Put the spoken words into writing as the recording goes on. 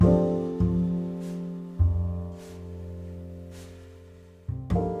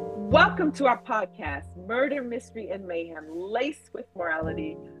Welcome to our podcast, Murder, Mystery, and Mayhem, laced with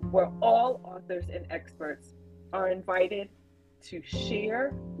morality, where all authors and experts are invited to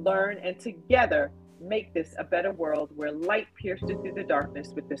share, learn, and together make this a better world where light pierces through the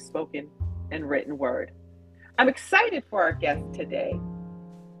darkness with the spoken and written word. I'm excited for our guest today.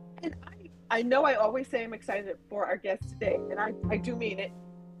 And I know I always say I'm excited for our guest today, and I do mean it.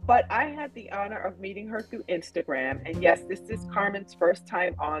 But I had the honor of meeting her through Instagram. And yes, this is Carmen's first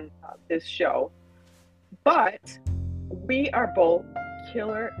time on this show. But we are both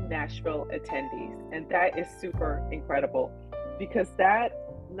killer Nashville attendees. And that is super incredible because that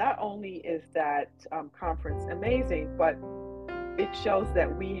not only is that conference amazing, but it shows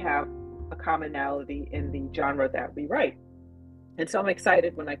that we have a commonality in the genre that we write. And so I'm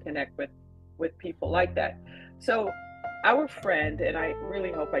excited when I connect with people like that. So our friend, and I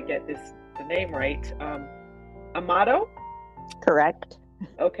really hope I get the name right, Amato? Correct.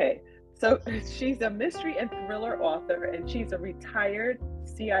 Okay, so she's a mystery and thriller author, and she's a retired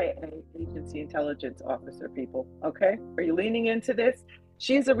CIA agency intelligence officer, people, okay? Are you leaning into this?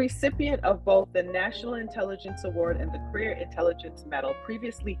 She's a recipient of both the National Intelligence Award and the Career Intelligence Medal,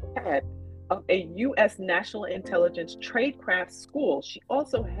 previously head of a U.S. National Intelligence Tradecraft School. She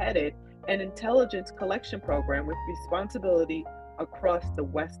also headed an intelligence collection program with responsibility across the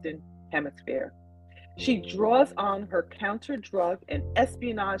Western Hemisphere. She draws on her counter-drug and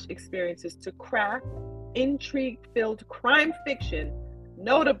espionage experiences to craft intrigue-filled crime fiction,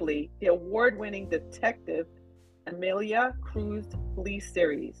 notably the award-winning detective Amelia Cruz police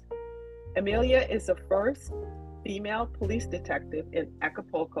series. Amelia is the first female police detective in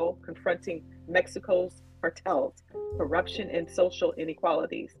Acapulco confronting Mexico's cartels, corruption, and social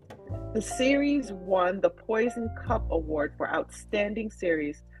inequalities. The series won the Poison Cup Award for Outstanding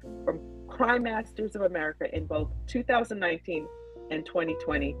Series from Crime Masters of America in both 2019 and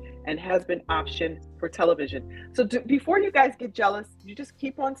 2020 and has been optioned for television. So before you guys get jealous, you just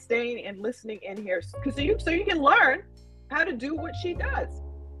keep on staying and listening in here so you can learn how to do what she does.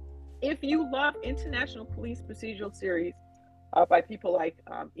 If you love international police procedural series by people like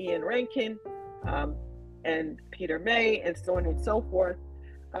Ian Rankin and Peter May and so on and so forth,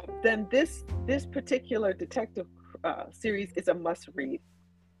 then this particular detective series is a must-read.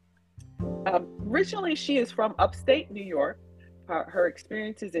 Originally, she is from upstate New York. Her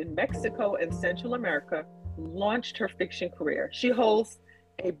experiences in Mexico and Central America launched her fiction career. She holds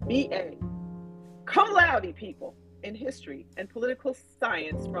a BA, cum laude, people, in history and political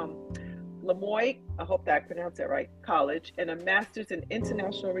science from Lemoyne, I hope that I pronounced that right, College, and a master's in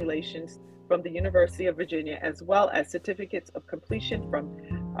international relations from the University of Virginia, as well as certificates of completion from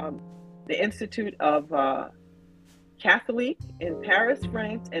the Institute of Catholic in Paris,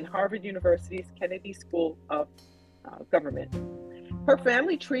 France, and Harvard University's Kennedy School of Government. Her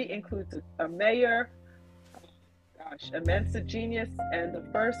family tree includes a mayor, a Mensa genius, and the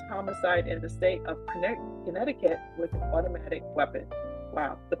first homicide in the state of Connecticut with an automatic weapon.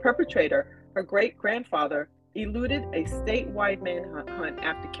 Wow. The perpetrator, her great-grandfather, eluded a statewide manhunt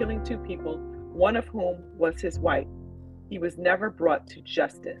after killing two people, one of whom was his wife. He was never brought to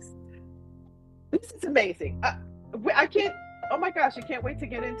justice. This is amazing. I can't, oh my gosh, I can't wait to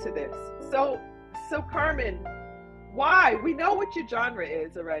get into this. So Carmen, why? We know what your genre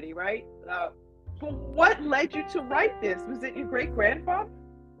is already, right? But what led you to write this? Was it your great-grandfather?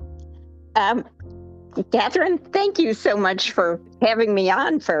 Catherine, thank you so much for having me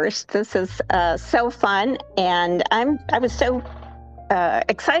on first. This is so fun, and I was so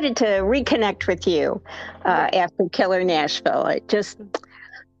excited to reconnect with you after Killer Nashville. I just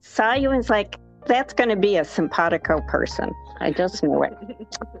saw you and was like, that's going to be a simpatico person. I just knew it.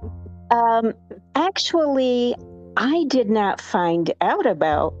 Actually, I did not find out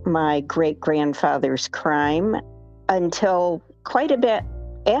about my great-grandfather's crime until quite a bit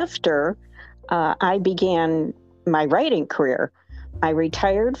after I began my writing career. I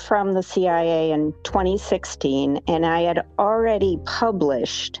retired from the CIA in 2016, and I had already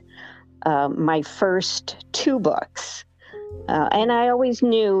published my first two books. And I always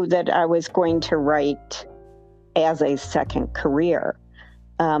knew that I was going to write as a second career.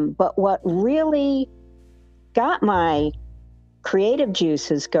 But what really got my creative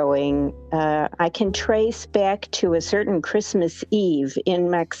juices going, I can trace back to a certain Christmas Eve in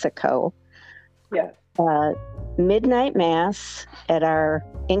Mexico. Yes. Midnight Mass at our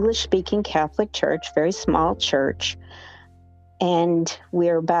English-speaking Catholic church, very small church. And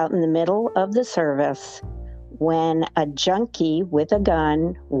we're about in the middle of the service when a junkie with a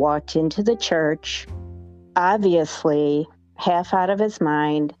gun walked into the church, obviously half out of his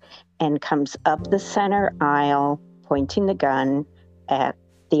mind, and comes up the center aisle, pointing the gun at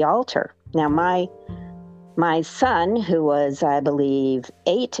the altar. Now, my son, who was, I believe,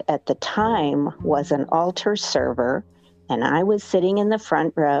 8 at the time, was an altar server, and I was sitting in the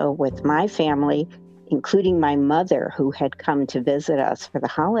front row with my family, including my mother, who had come to visit us for the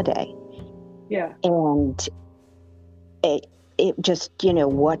holiday. Yeah. And it just,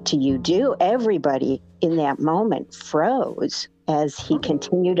 what do you do? Everybody in that moment froze as he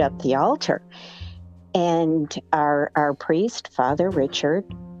continued up the altar. And our priest, Father Richard,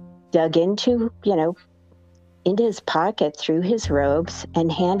 dug into his pocket through his robes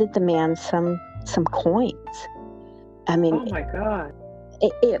and handed the man some coins. I mean, oh my God.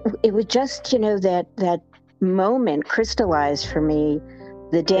 It was just, that moment crystallized for me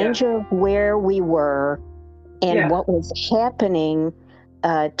the danger of where we were and what was happening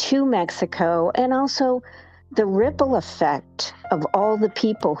to Mexico, and also the ripple effect of all the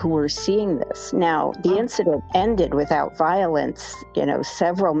people who were seeing this. Now, the incident ended without violence.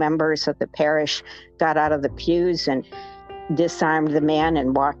 Several members of the parish got out of the pews and disarmed the man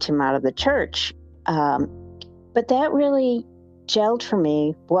and walked him out of the church. But that really gelled for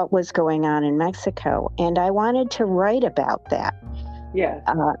me what was going on in Mexico, and I wanted to write about that. Yeah.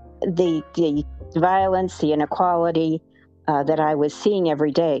 The violence, the inequality that I was seeing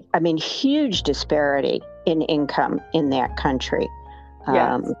every day. I mean, huge disparity in income in that country.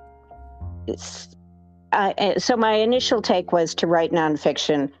 Yes. So my initial take was to write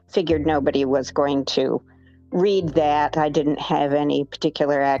nonfiction, figured nobody was going to read that. I didn't have any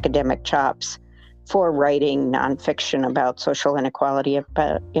particular academic chops for writing nonfiction about social inequality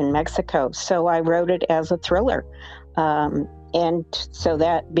in Mexico. So I wrote it as a thriller. And so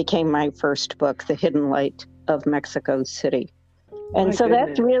that became my first book, The Hidden Light of Mexico City. And my so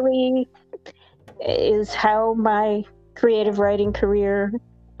goodness. that really is how my creative writing career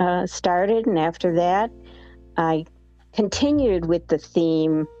started. And after that, I continued with the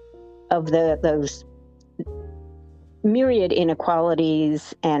theme of those myriad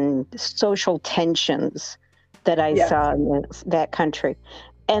inequalities and social tensions that I saw in that country.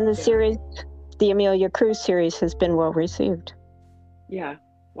 And the series, the Amelia Cruz series, has been well received. Yeah.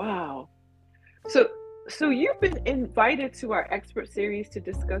 Wow. So you've been invited to our expert series to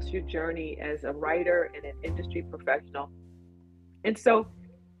discuss your journey as a writer and an industry professional. And so,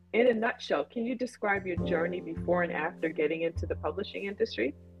 in a nutshell, can you describe your journey before and after getting into the publishing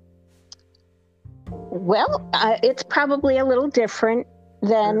industry? Well, it's probably a little different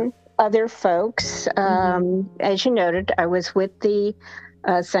than other folks. As you noted, I was with the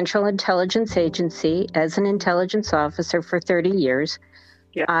Central Intelligence Agency as an intelligence officer for 30 years.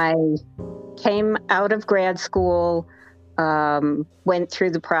 Yeah. I came out of grad school, went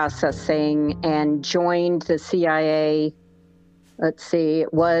through the processing, and joined the CIA. Let's see,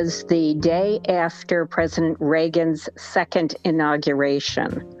 it was the day after President Reagan's second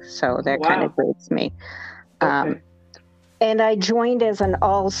inauguration. So that kind of dates me. Okay. And I joined as an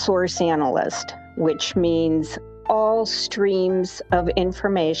all-source analyst, which means all streams of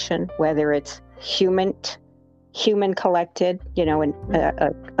information, whether it's human collected,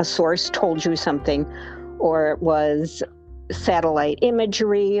 a source told you something, or it was satellite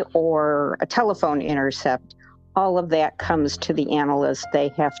imagery or a telephone intercept. All of that comes to the analyst.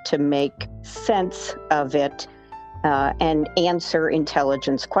 They have to make sense of it and answer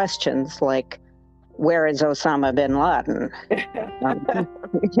intelligence questions like, where is Osama bin Laden?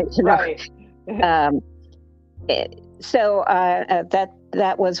 Right. So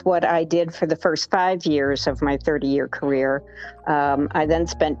that was what I did for the first 5 years of my 30-year career. I then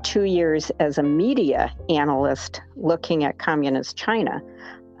spent 2 years as a media analyst looking at communist China.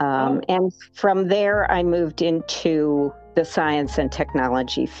 And from there, I moved into the science and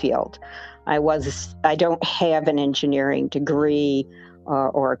technology field. I don't have an engineering degree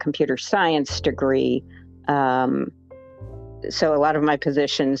or a computer science degree. So a lot of my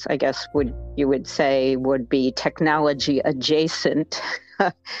positions, I guess, you would say would be technology adjacent.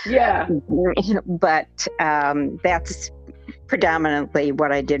 Yeah. But that's predominantly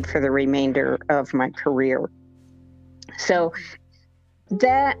what I did for the remainder of my career. So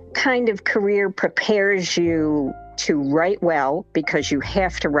that kind of career prepares you to write well, because you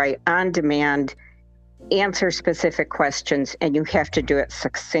have to write on demand, answer specific questions, and you have to do it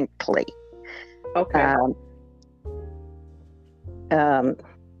succinctly. Okay.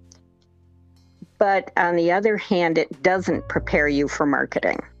 But on the other hand, it doesn't prepare you for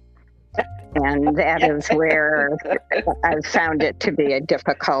marketing. And that is where I've found it to be a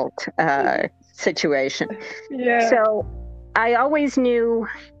difficult situation. Yeah. So I always knew,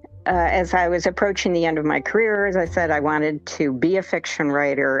 as I was approaching the end of my career, as I said, I wanted to be a fiction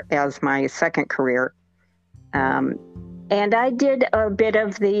writer as my second career. And And I did a bit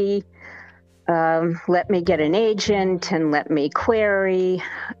of the let me get an agent and let me query,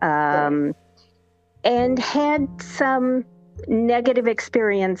 and had some negative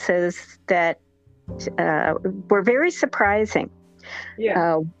experiences that were very surprising.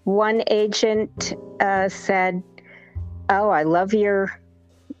 Yeah. One agent said, "Oh, I love your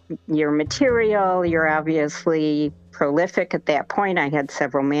material. You're obviously prolific." At that point, I had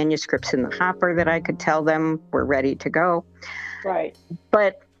several manuscripts in the hopper that I could tell them were ready to go. Right.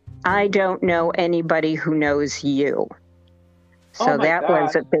 But I don't know anybody who knows you. So that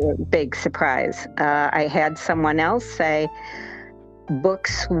was a big surprise. I had someone else say,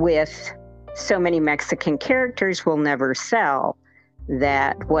 books with so many Mexican characters will never sell,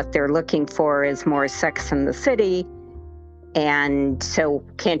 that what they're looking for is more Sex in the City. And so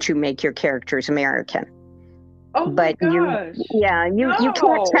can't you make your characters American? Oh my gosh. You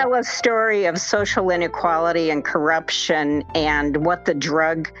can't tell a story of social inequality and corruption and what the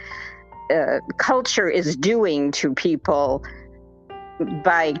drug culture is doing to people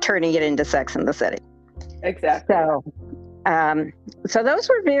by turning it into Sex in the City. Exactly. So those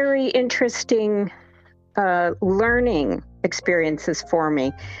were very interesting learning experiences for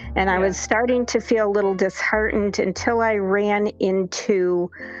me. And I was starting to feel a little disheartened until I ran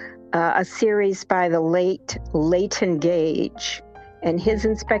into a series by the late Leighton Gage. And his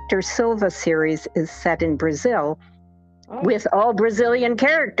Inspector Silva series is set in Brazil with all Brazilian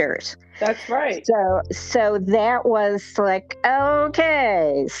characters. That's right. So that was like,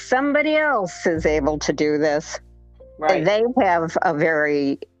 okay, somebody else is able to do this. Right. They have a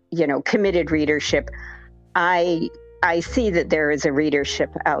very, committed readership. I see that there is a readership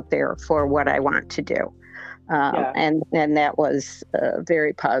out there for what I want to do. And that was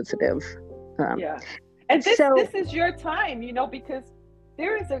very positive. And this is your time, because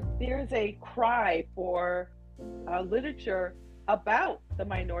there is a cry for literature about the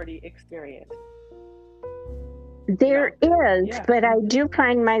minority experience. There is, but I do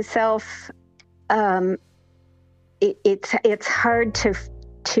find myself, it's hard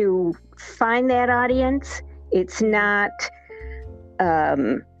to find that audience. It's not,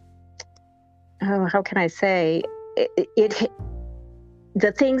 how can I say,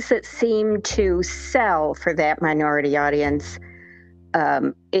 the things that seem to sell for that minority audience,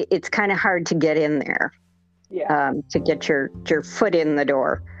 it's kind of hard to get in there, to get your foot in the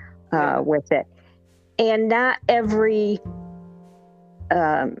door with it. And not every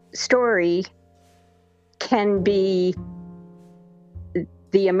story can be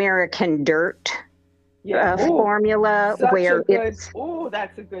the American Dirt formula, where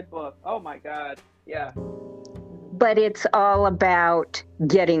that's a good book. Oh my God. Yeah. But it's all about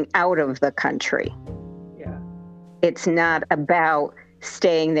getting out of the country. Yeah. It's not about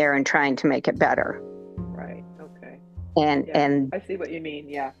staying there and trying to make it better. Right. Okay. And I see what you mean.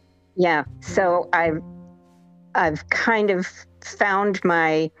 Yeah. Yeah. So I've kind of found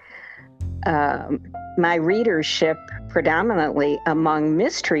my my readership predominantly among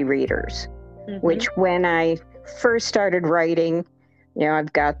mystery readers, which when I first started writing,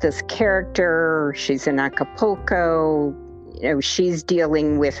 I've got this character, she's in Acapulco, she's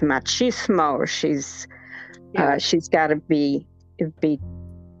dealing with machismo, she's got to be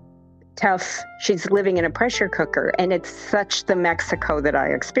tough, she's living in a pressure cooker, and it's such the Mexico that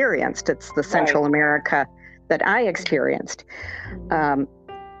I experienced, it's the Central America that I experienced.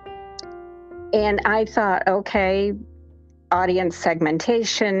 And I thought, okay, audience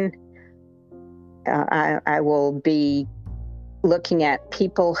segmentation, I will be looking at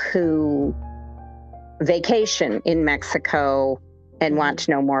people who vacation in Mexico and want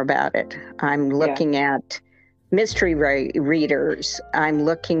to know more about it. I'm looking at mystery readers. I'm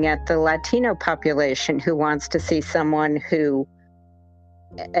looking at the Latino population who wants to see someone who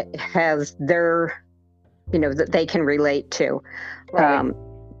has their, that they can relate to. Right.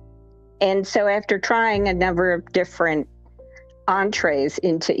 And so after trying a number of different entrees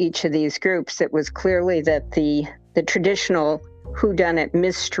into each of these groups, it was clearly that the traditional whodunit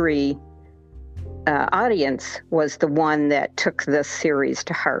mystery audience was the one that took this series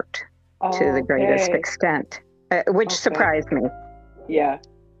to heart to the greatest extent, which surprised me. Yeah.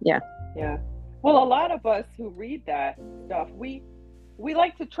 Yeah. Yeah. Well, a lot of us who read that stuff, we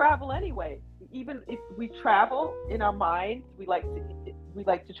like to travel anyway. Even if we travel in our mind, we like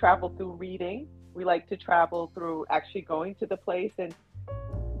to travel through reading. We like to travel through actually going to the place, and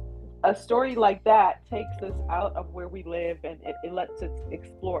a story like that takes us out of where we live, and it lets us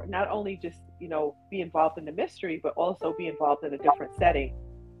explore, not only just be involved in the mystery, but also be involved in a different setting.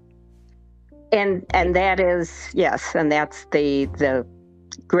 And that is, yes, and that's the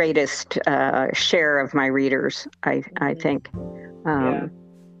greatest share of my readers, I think. Yeah.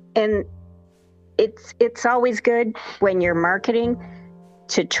 And it's always good when you're marketing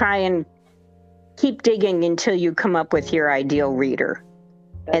to try and keep digging until you come up with your ideal reader.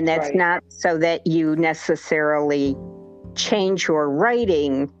 And that's right. not so that you necessarily change your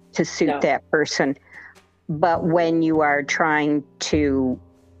writing to suit that person, but when you are trying to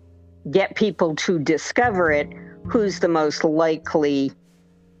get people to discover it, who's the most likely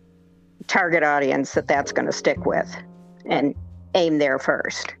target audience that's going to stick with, and aim there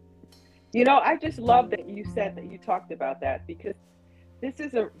first. You know, I just love that you said that, you talked about that, because this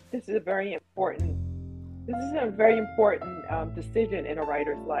is a very important decision in a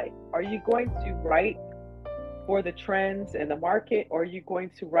writer's life. Are you going to write for the trends and the market, or are you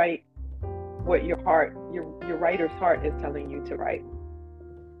going to write what your writer's heart is telling you to write?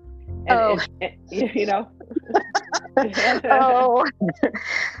 And you know. Oh,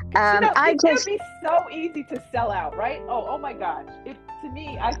 it's gonna be so easy to sell out, right? Oh my gosh! To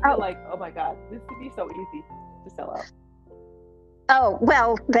me, I feel like, oh my God, this could be so easy to sell out. Oh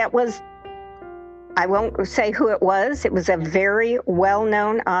well, that was. I won't say who it was. It was a very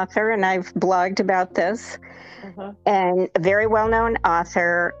well-known author, and I've blogged about this. And a very well-known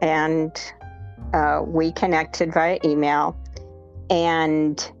author, and we connected via email.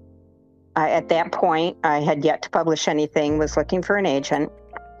 And at that point, I had yet to publish anything, was looking for an agent.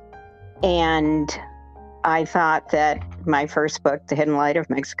 And I thought that my first book, The Hidden Light of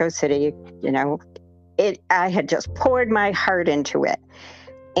Mexico City, I had just poured my heart into it.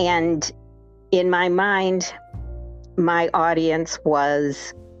 And in my mind, my audience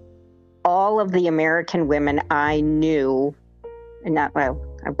was all of the American women I knew, and I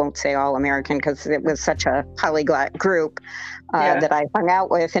won't say all American because it was such a polyglot group that I hung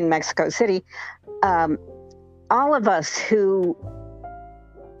out with in Mexico City. All of us who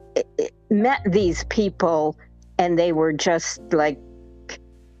met these people, and they were just like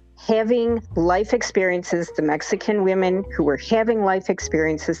having life experiences, the Mexican women who were having life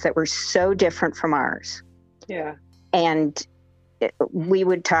experiences that were so different from ours. Yeah. And we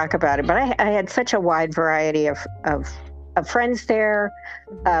would talk about it, but I had such a wide variety of friends there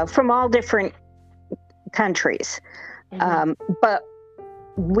from all different countries. But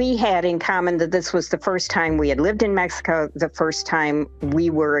we had in common that this was the first time we had lived in Mexico, the first time we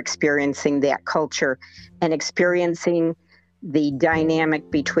were experiencing that culture and experiencing the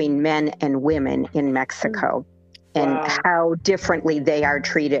dynamic between men and women in Mexico, and how differently they are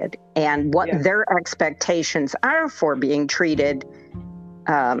treated, and what their expectations are for being treated,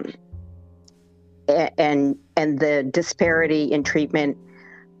 and the disparity in treatment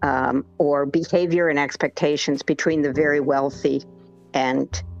or behavior and expectations between the very wealthy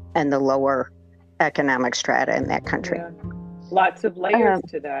and the lower economic strata in that country. Yeah. Lots of layers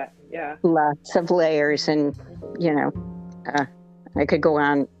to that. Yeah. Lots of layers, and I could go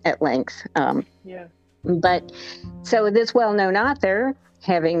on at length. But so this well-known author,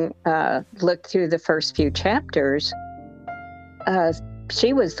 having looked through the first few chapters,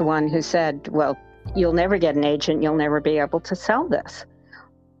 she was the one who said, well, you'll never get an agent. You'll never be able to sell this.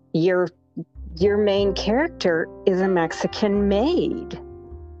 Your main character is a Mexican maid.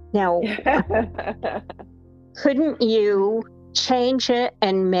 Now, couldn't you change it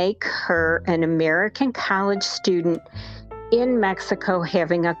and make her an American college student in Mexico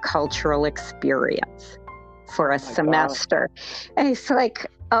having a cultural experience for a semester? And it's like,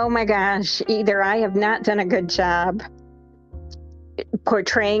 oh my gosh, either I have not done a good job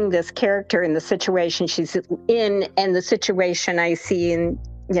portraying this character in the situation she's in and the situation I see in,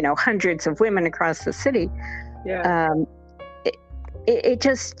 hundreds of women across the city.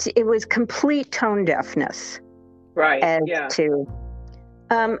 It was complete tone deafness. Right. And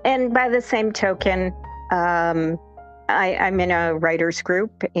by the same token, I'm in a writers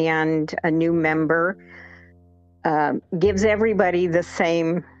group, and a new member gives everybody the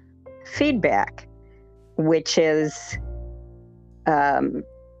same feedback, which is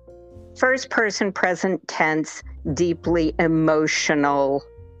first person present tense, deeply emotional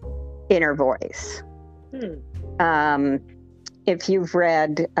inner voice. If you've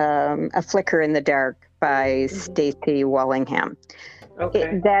read A Flicker in the Dark by Stacey Wallingham,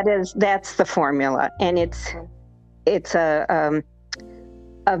 that's the formula, and it's a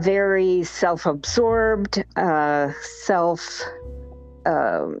very self-absorbed,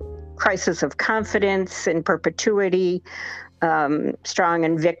 crisis of confidence in perpetuity, strong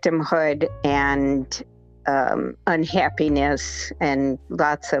in victimhood and unhappiness, and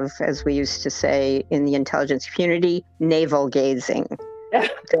lots of, as we used to say in the intelligence community, navel gazing.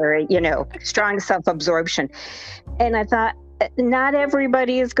 Very, strong self-absorption. And I thought, not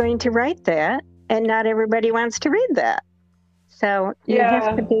everybody is going to write that, and not everybody wants to read that. So you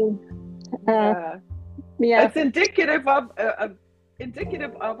have to be, yeah. yeah. That's indicative of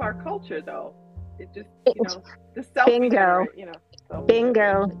our culture, though. It just, the Bingo.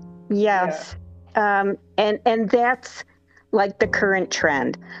 Bingo. Yes. Yeah. And that's like the current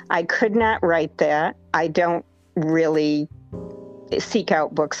trend. I could not write that. I don't really seek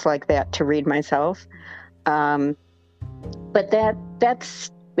out books like that to read myself. But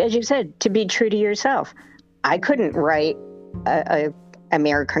that's, as you said, to be true to yourself. I couldn't write a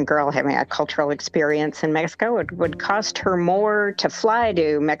American girl having a cultural experience in Mexico. It would cost her more to fly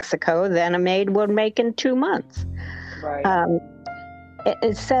to Mexico than a maid would make in 2 months. Right.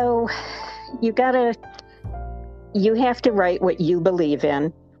 So you have to write what you believe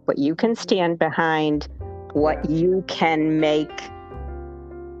in, what you can stand behind, what you can make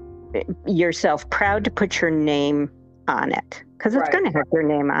yourself proud to put your name on it, because it's going to have your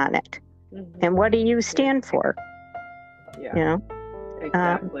name on it. And what do you stand for? Yeah.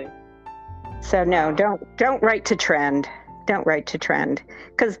 Exactly. So no, don't write to trend. Don't write to trend,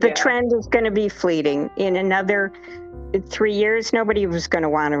 because the trend is going to be fleeting. In another 3 years, nobody was going to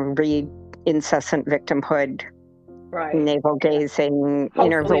want to read incessant victimhood, navel gazing,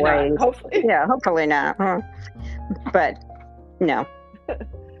 inner voice. Hopefully not. But no.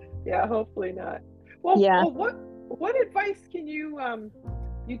 Yeah, hopefully not. Well, what advice can you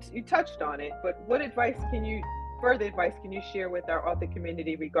you touched on it, but what further advice can you share with our author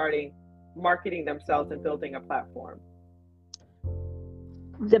community regarding marketing themselves and building a platform?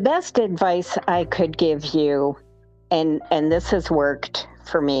 The best advice I could give you, and this has worked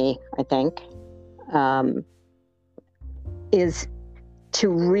for me, I think, is to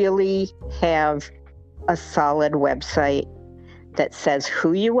really have a solid website that says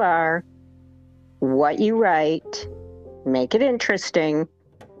who you are, what you write, make it interesting,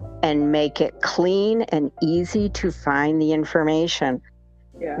 and make it clean and easy to find the information.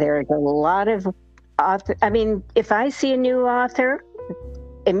 Yeah. There's a lot of if I see a new author,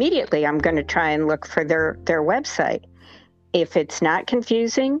 immediately I'm going to try and look for their website. If it's not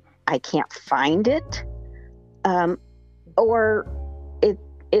confusing, I can't find it, or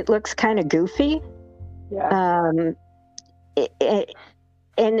it looks kind of goofy. Yeah.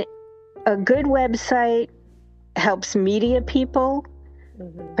 And a good website helps media people,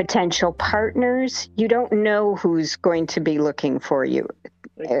 potential partners. You don't know who's going to be looking for you.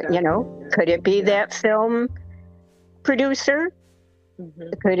 Exactly. Could it be that film producer?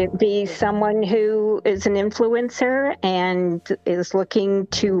 Could it be someone who is an influencer and is looking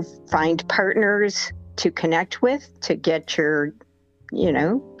to find partners to connect with, to get your,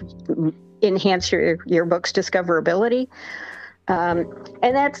 enhance your book's discoverability? And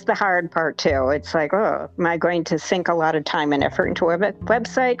that's the hard part too. It's like, am I going to sink a lot of time and effort into a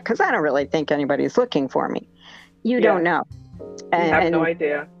website? Because I don't really think anybody's looking for me. You don't know. You have no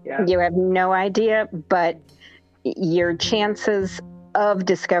idea. Yeah. You have no idea, but your chances of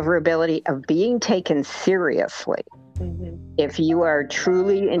discoverability, of being taken seriously, if you are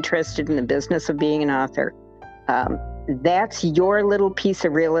truly interested in the business of being an author, that's your little piece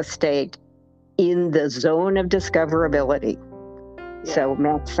of real estate in the zone of discoverability. So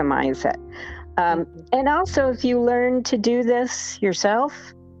maximize it. And also, if you learn to do this yourself,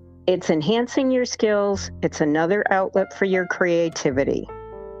 it's enhancing your skills. It's another outlet for your creativity.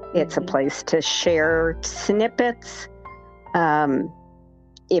 It's a place to share snippets.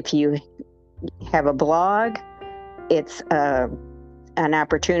 If you have a blog, it's an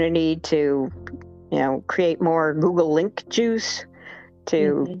opportunity to, create more Google link juice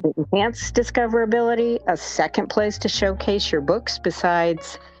to enhance discoverability. A second place to showcase your books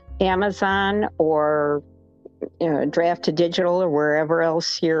besides Amazon or Draft to Digital or wherever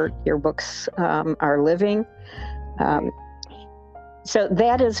else your books are living. So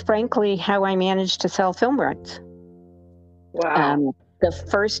that is frankly how I managed to sell film rights. Wow. The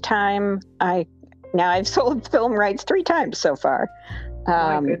first time I've sold film rights 3 times so far.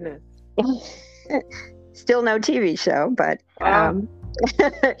 My goodness. Still no TV show, but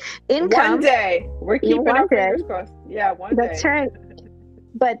income. One day. We're keeping our fingers crossed. Yeah, one day. That's right.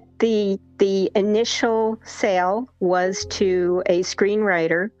 But the initial sale was to a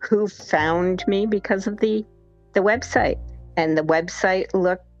screenwriter who found me because of the website. And the website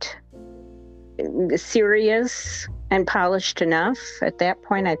looked serious and polished enough. At that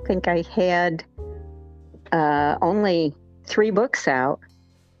point, I think I had only 3 books out.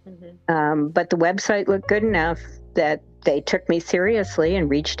 But the website looked good enough that they took me seriously and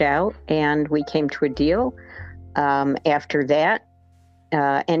reached out, and we came to a deal. After that,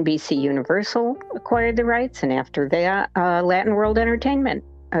 NBC Universal acquired the rights, and after that, Latin World Entertainment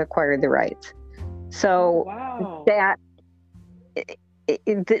acquired the rights. So Wow. that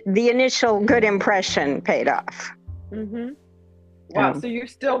the initial good impression paid off. Mm-hmm. Wow. So you're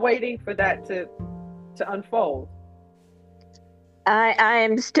still waiting for that to unfold. I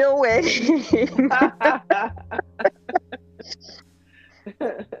am still waiting.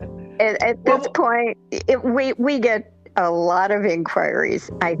 At this point, we get a lot of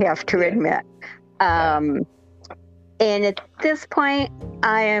inquiries, I have to admit. And at this point,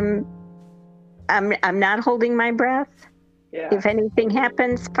 I'm not holding my breath. Yeah. If anything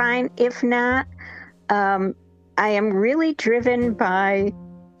happens, fine. If not, I am really driven by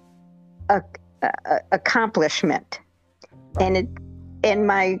accomplishment, and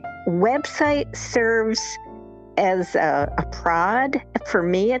my website serves as a prod for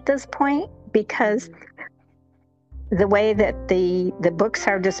me at this point, because the way that the books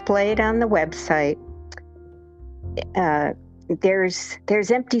are displayed on the website,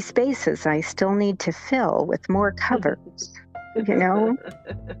 there's empty spaces I still need to fill with more covers. You know,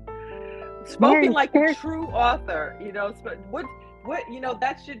 spoken like a true author. You know, what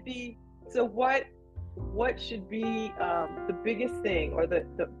that should be. So what should be the biggest thing, or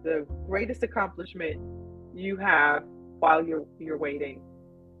the greatest accomplishment you have while you're waiting,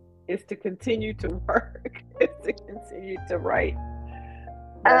 is to continue to work, is to continue to write.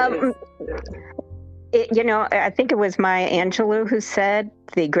 I think it was Maya Angelou who said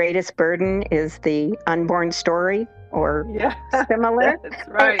the greatest burden is the unborn story, or similar. That's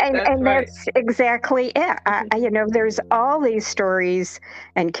right. And that's exactly it. There's all these stories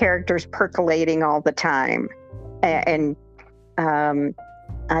and characters percolating all the time. And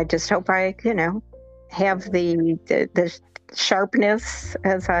I just hope I, have the sharpness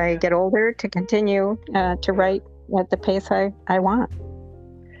as I get older to continue to write at the pace I want.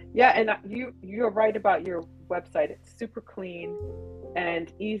 Yeah, and you're right about your website. It's super clean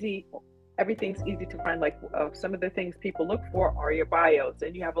and easy. Everything's easy to find. Like some of the things people look for are your bios,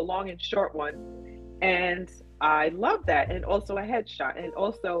 and you have a long and short one, and I love that. And also a headshot, and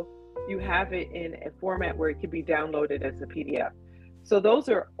also you have it in a format where it can be downloaded as a PDF. So those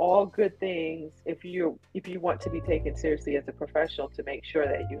are all good things if you want to be taken seriously as a professional, to make sure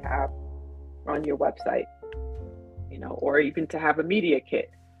that you have on your website, or even to have a media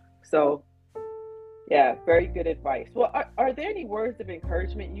kit. So yeah, very good advice. Well, are there any words of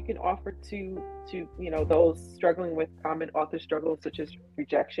encouragement you can offer to those struggling with common author struggles, such as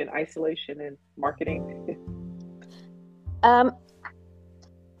rejection, isolation, and marketing? I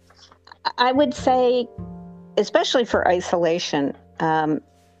would say, especially for isolation,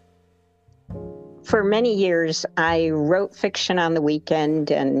 for many years, I wrote fiction on the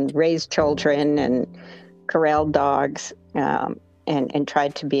weekend and raised children and corralled dogs, and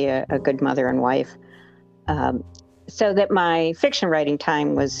tried to be a good mother and wife. So that my fiction writing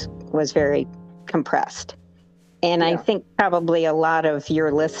time was very compressed. And I think probably a lot of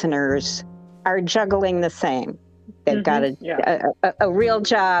your listeners are juggling the same. They've got a real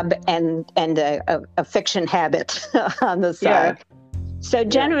job and a fiction habit on the side. So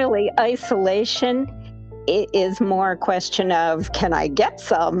generally, isolation is more a question of, can I get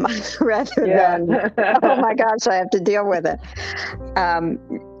some, rather than, oh my gosh, I have to deal with it.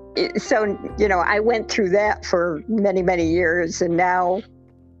 So, I went through that for many, many years, and now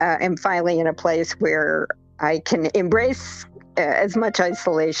am finally in a place where I can embrace as much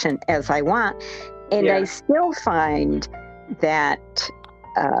isolation as I want. And I still find that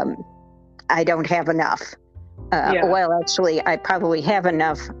I don't have enough. Well, actually, I probably have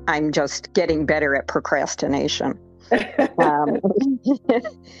enough. I'm just getting better at procrastination.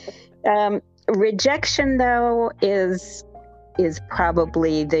 Rejection, though, is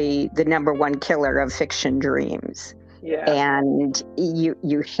probably the number one killer of fiction dreams. And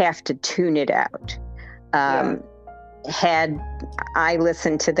you have to tune it out. Had I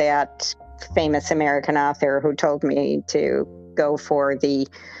listened to that famous American author who told me to go for the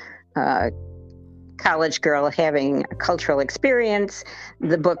college girl having a cultural experience,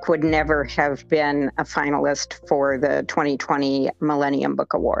 the book would never have been a finalist for the 2020 Millennium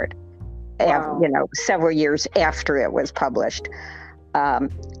Book Award. Wow. Several years after it was published.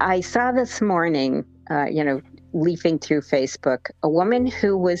 I saw this morning, leafing through Facebook, a woman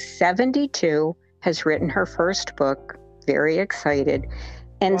who was 72 has written her first book, very excited.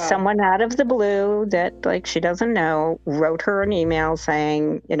 And someone out of the blue that she doesn't know wrote her an email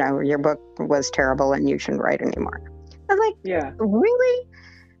saying, your book was terrible and you shouldn't write anymore. I was like, really?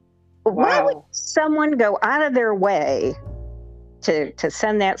 Wow. Why would someone go out of their way to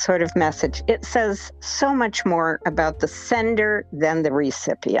send that sort of message. It says so much more about the sender than the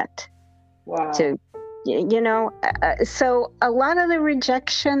recipient. Wow. So a lot of the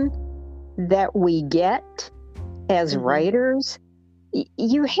rejection that we get as writers,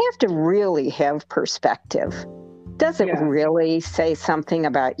 you have to really have perspective. Does it really say something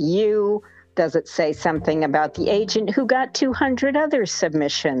about you? Does it say something about the agent who got 200 other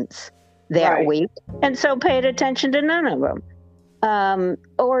submissions that week and so paid attention to none of them?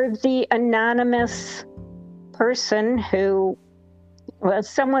 Or the anonymous person who,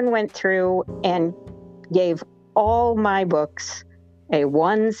 someone went through and gave all my books a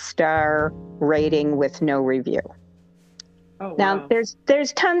 1-star rating with no review. Oh, wow. Now,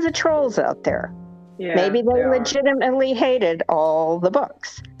 there's tons of trolls out there. Yeah, maybe they legitimately hated all the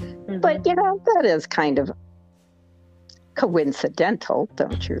books. But, that is kind of coincidental,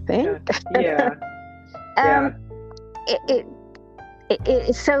 don't you think? Yeah.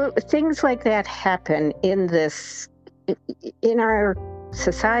 So things like that happen in our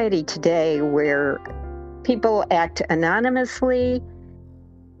society today, where people act anonymously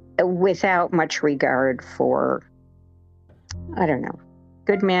without much regard for, I don't know,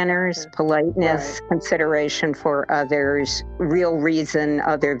 good manners, politeness, consideration for others, real reason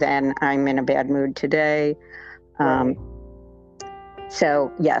other than I'm in a bad mood today.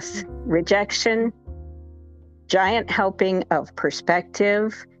 So yes, rejection, giant helping of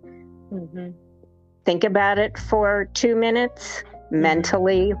perspective. Think about it for 2 minutes,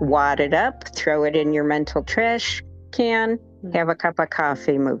 mentally wad it up, throw it in your mental trash can, have a cup of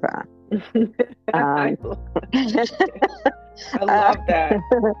coffee, move on. I love that.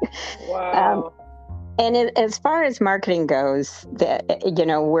 Wow. And as far as marketing goes,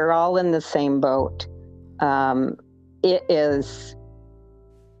 we're all in the same boat. It is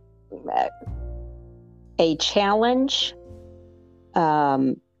a challenge.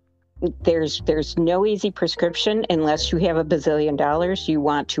 There's no easy prescription unless you have $1 bazillion. You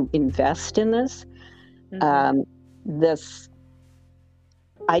want to invest in this.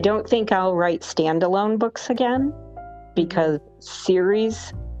 I don't think I'll write standalone books again, because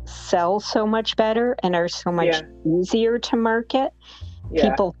series sell so much better and are so much easier to market.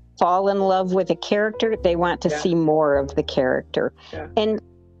 People fall in love with a character. They want to see more of the character. And,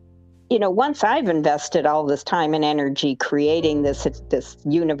 once I've invested all this time and energy creating this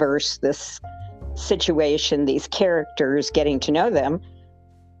universe, this situation, these characters, getting to know them,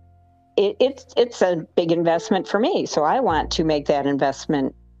 it's a big investment for me. So I want to make that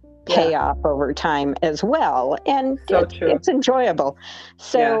investment pay off over time as well. And it's enjoyable.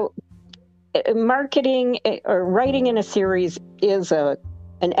 So marketing or writing in a series is an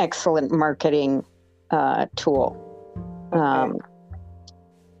excellent marketing tool.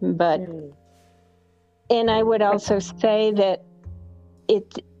 And I would also say that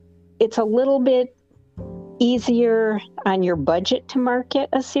it's a little bit easier on your budget to market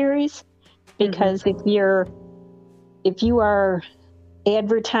a series, because if you are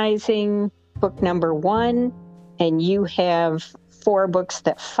advertising book number 1 and you have 4 books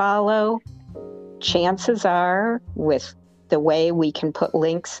that follow, chances are, with the way we can put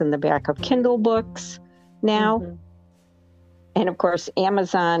links in the back of Kindle books now, and of course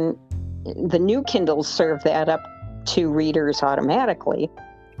Amazon, the new Kindles serve that up to readers automatically.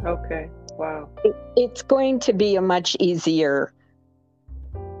 Okay. Wow. It's going to be a much easier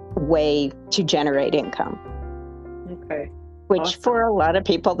way to generate income. Okay. Which for a lot of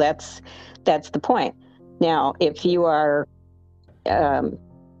people, that's the point. Now, if you are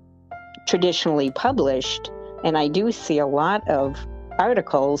traditionally published, and I do see a lot of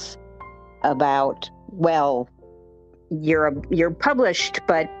articles about, well, you're published,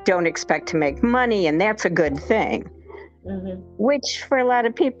 but don't expect to make money, and that's a good thing. Which for a lot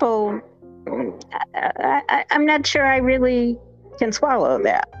of people, I'm not sure I really can swallow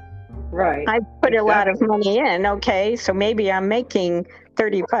that. Right. I put a lot of money in. Okay, so maybe I'm making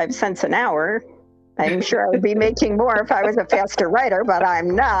 35 cents an hour. I'm sure I would be making more if I was a faster writer, but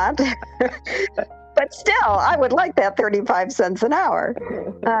I'm not. But still, I would like that 35 cents an hour.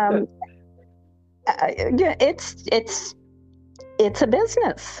 It's a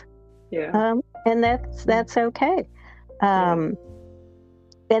business. And that's okay. And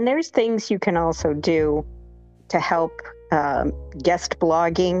there's things you can also do to help guest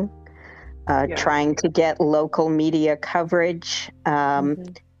blogging, trying to get local media coverage.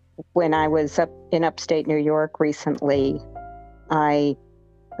 When I was up in upstate New York recently, I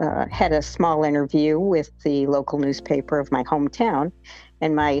had a small interview with the local newspaper of my hometown,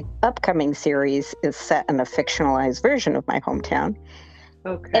 and my upcoming series is set in a fictionalized version of my hometown.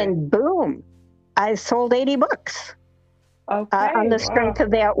 And boom, I sold 80 books. on Okay. the Wow. strength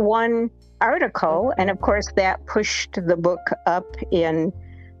of that one article. And Okay. of course, that pushed the book up in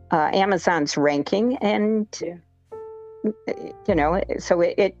Amazon's ranking. And, Yeah. so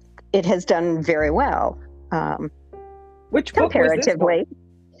it has done very well, Which book was this one? comparatively.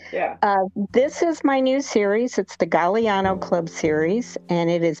 Yeah. This is my new series. It's the Galliano Club series, and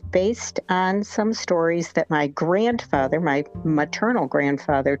it is based on some stories that my grandfather, my maternal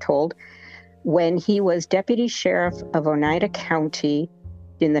grandfather, told when he was deputy sheriff of Oneida County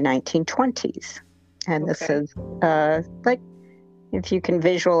in the 1920s. And this Okay. is like, if you can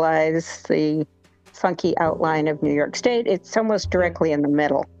visualize the funky outline of New York State, it's almost Yeah. directly in the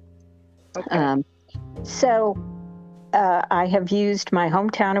middle. Okay. So I have used my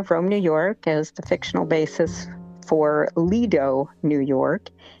hometown of Rome, New York as the fictional basis for Lido, New York.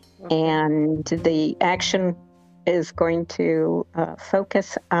 Okay. And the action is going to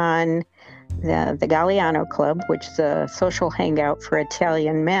focus on the Galliano Club, which is a social hangout for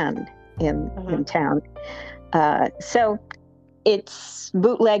Italian men in town. So it's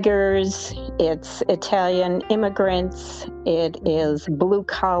bootleggers, it's Italian immigrants, it is blue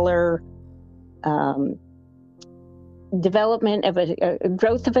collar development of a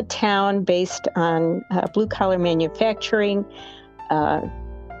growth of a town based on blue collar manufacturing.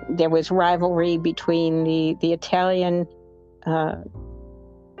 There was rivalry between the Italian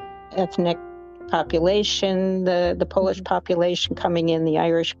ethnic population, the Polish population coming in, the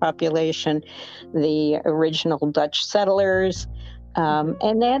Irish population, the original Dutch settlers.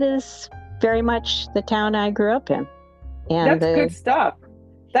 And that is very much the town I grew up in. And That's good stuff.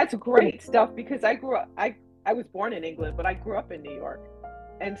 That's great stuff because I was born in England, but I grew up in New York.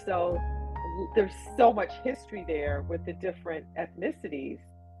 And so there's so much history there with the different ethnicities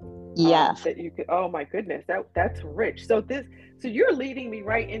yes. that you could, oh my goodness, that's rich. So you're leading me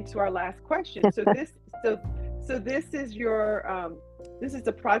right into our last question. So this is your this is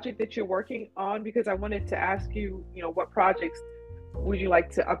the project that you're working on, because I wanted to ask you, what projects would you like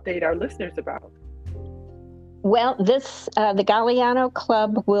to update our listeners about? Well, the Galliano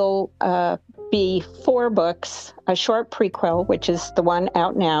Club will be 4 books, a short prequel, which is the one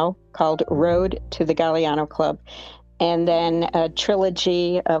out now called Road to the Galliano Club, and then a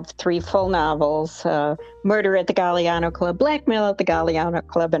trilogy of 3 full novels, Murder at the Galliano Club, Blackmail at the Galliano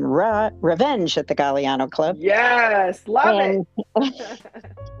Club, and Revenge at the Galliano Club. Yes, love and it.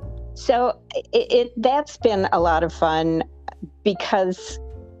 So that's been a lot of fun because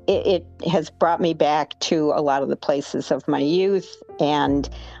it has brought me back to a lot of the places of my youth, and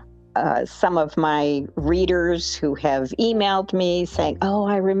some of my readers who have emailed me saying, oh,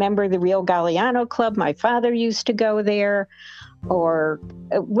 I remember the real Galliano Club. My father used to go there, or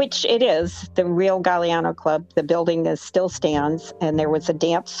which it is, the real Galliano Club. The building still stands, and there was a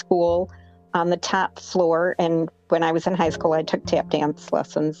dance school on the top floor. And when I was in high school, I took tap dance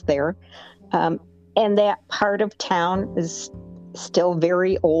lessons there. And that part of town is still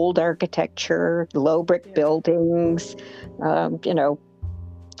very old architecture, low brick buildings,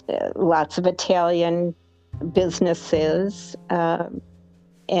 lots of Italian businesses, and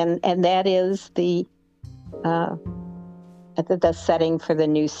that is the setting for the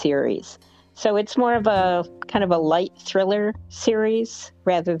new series. So it's more of a kind of a light thriller series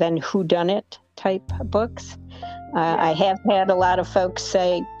rather than whodunit type books. I have had a lot of folks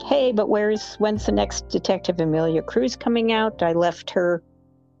say, hey, but when's the next Detective Amelia Cruz coming out? I left her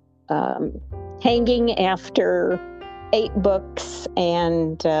hanging after 8 books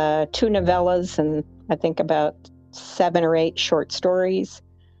and 2 novellas, and I think about 7 or 8 short stories.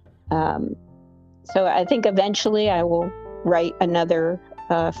 So I think eventually I will write another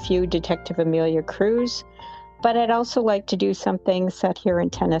few Detective Amelia Cruz, but I'd also like to do something set here in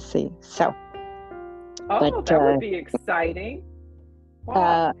Tennessee. So. That would be exciting.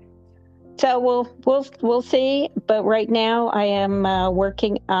 Wow. So we'll see. But right now, I am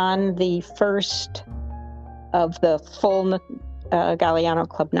working on the first of the full Galliano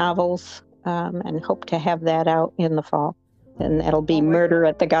Club novels, and hope to have that out in the fall. And that'll be Murder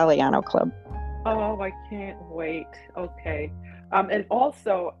at the Galliano Club. Oh, I can't wait. Okay. And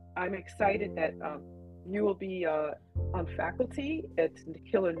also, I'm excited that you will be on faculty at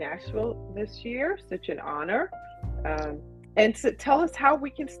Killer Nashville this year. Such an honor. And so tell us how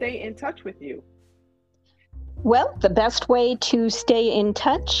we can stay in touch with you. Well, the best way to stay in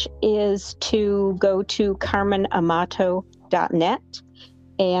touch is to go to carmenamato.net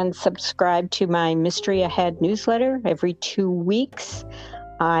and subscribe to my Mystery Ahead newsletter every 2 weeks.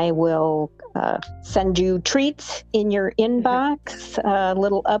 I will send you treats in your inbox, a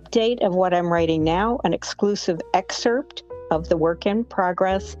little update of what I'm writing now, an exclusive excerpt of the work in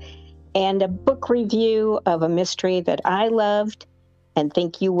progress, and a book review of a mystery that I loved and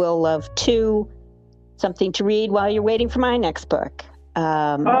think you will love too. Something to read while you're waiting for my next book.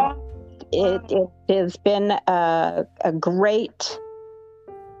 It has been a great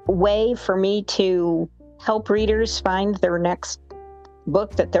way for me to help readers find their next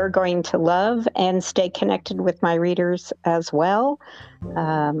book that they're going to love and stay connected with my readers as well.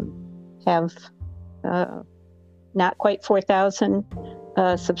 Have not quite 4,000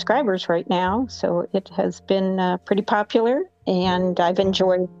 subscribers right now, so it has been pretty popular, and I've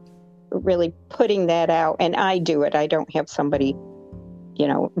enjoyed really putting that out. And I do it. I don't have somebody,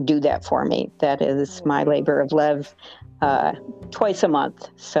 do that for me. That is my labor of love twice a month.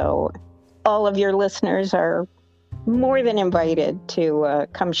 So all of your listeners are more than invited to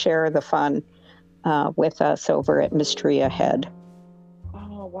come share the fun with us over at Mystery Ahead.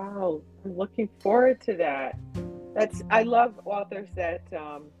 Oh, wow. I'm looking forward to that. I love authors that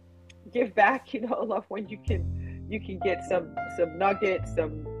give back, I love when you can get some nuggets,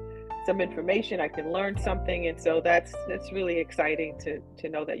 some information. I can learn something. And so that's really exciting to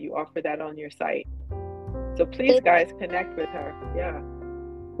know that you offer that on your site. So please, guys, connect with her. Yeah.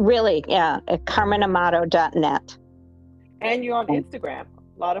 Really, yeah, at carmenamato.net. And you're on Instagram.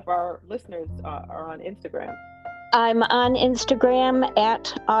 A lot of our listeners are on Instagram. I'm on Instagram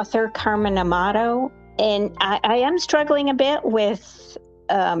at author Carmen Amato, and I am struggling a bit with,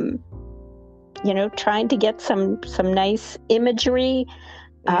 trying to get some nice imagery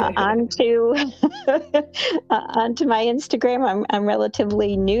onto onto my Instagram. I'm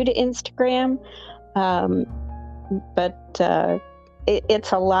relatively new to Instagram, but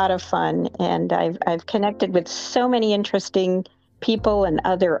it's a lot of fun, and I've connected with so many interesting people and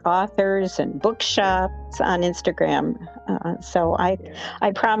other authors and bookshops on Instagram. So I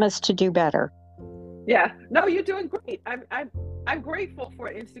promise to do better. Yeah, no, you're doing great. I'm grateful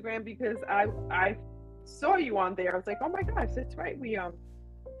for Instagram because I saw you on there. I was like, oh my gosh, that's right. We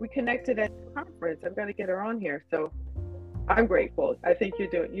connected at the conference. I've got to get her on here. So I'm grateful. I think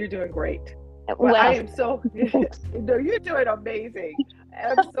you're doing great. Well, I am so no, you're doing amazing.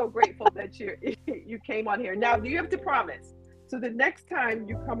 I'm so grateful that you came on here. Now you have to promise. So the next time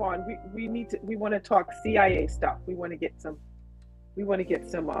you come on, we want to talk CIA stuff. We want to get some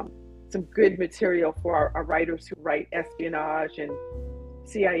good material for our writers who write espionage and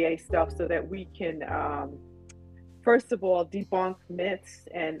CIA stuff, so that we can first of all debunk myths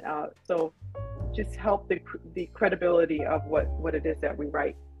and so just help the credibility of what it is that we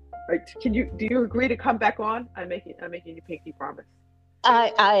write. Right? Do you agree to come back on? I'm making you pinky promise.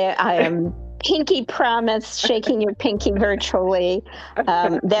 I am pinky promise, shaking your pinky virtually.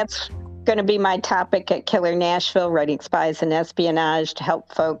 That's going to be my topic at Killer Nashville, writing spies and espionage to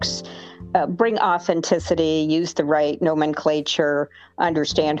help folks bring authenticity, use the right nomenclature,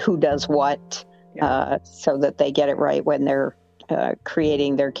 understand who does what, so that they get it right when they're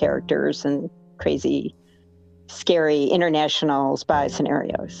creating their characters and crazy, scary international spy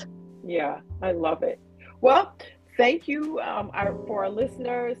scenarios. Yeah, I love it. Well, thank you for our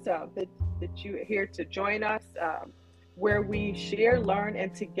listeners that you're here to join us, where we share, learn,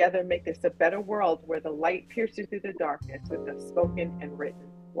 and together make this a better world where the light pierces through the darkness with the spoken and written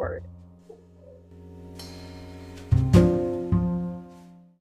word.